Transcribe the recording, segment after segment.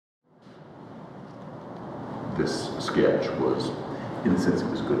this sketch was, in a sense, it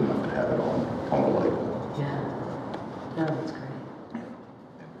was good enough to have it on the label. Yeah. No, that's great.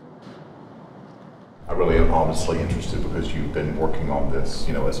 I really am honestly interested because you've been working on this,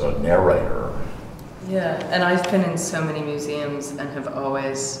 you know, as a narrator. Yeah, and I've been in so many museums and have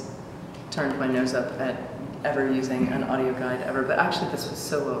always turned my nose up at ever using an audio guide ever, but actually this was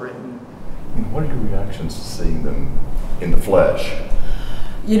so well written. What are your reactions to seeing them in the flesh?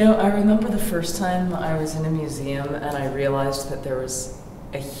 You know, I remember the first time I was in a museum and I realized that there was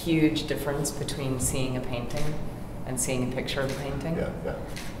a huge difference between seeing a painting and seeing a picture of a painting. Yeah, yeah.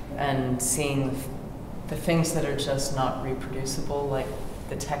 And seeing the things that are just not reproducible, like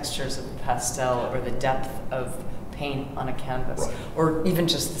the textures of the pastel or the depth of paint on a canvas, right. Or even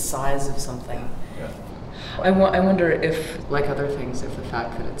just the size of something. Yeah. I wonder if, like other things, if the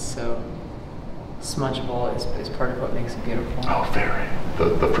fact that it's so smudgeable is part of what makes it beautiful. Oh, very.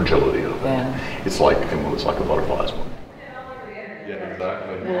 The fragility of it. Yeah. It's like a butterfly's one. Yeah,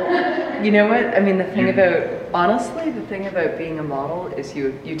 exactly. Well, you know what? I mean, the thing about being a model is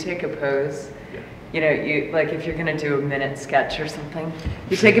you take a pose. Yeah. You know, you like if you're gonna do a minute sketch or something,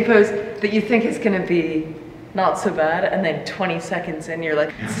 you take a pose that you think is gonna be not so bad, and then 20 seconds in, you're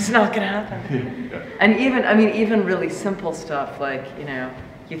like, this is not gonna happen. Yeah. And even really simple stuff like, you know,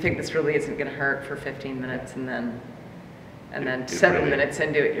 you think this really isn't gonna hurt for 15 minutes, and then 7 really, minutes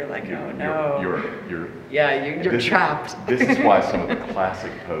into it, you're like, oh no. You're trapped. This is why some of the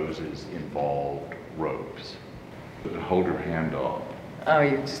classic poses involved ropes. To hold your hand up, Oh,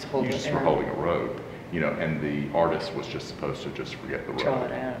 you just hold you it. just were holding a rope, you know, and the artist was just supposed to just forget the rope. Draw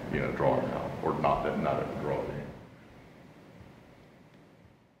it out. You know, draw it out, or not draw it in.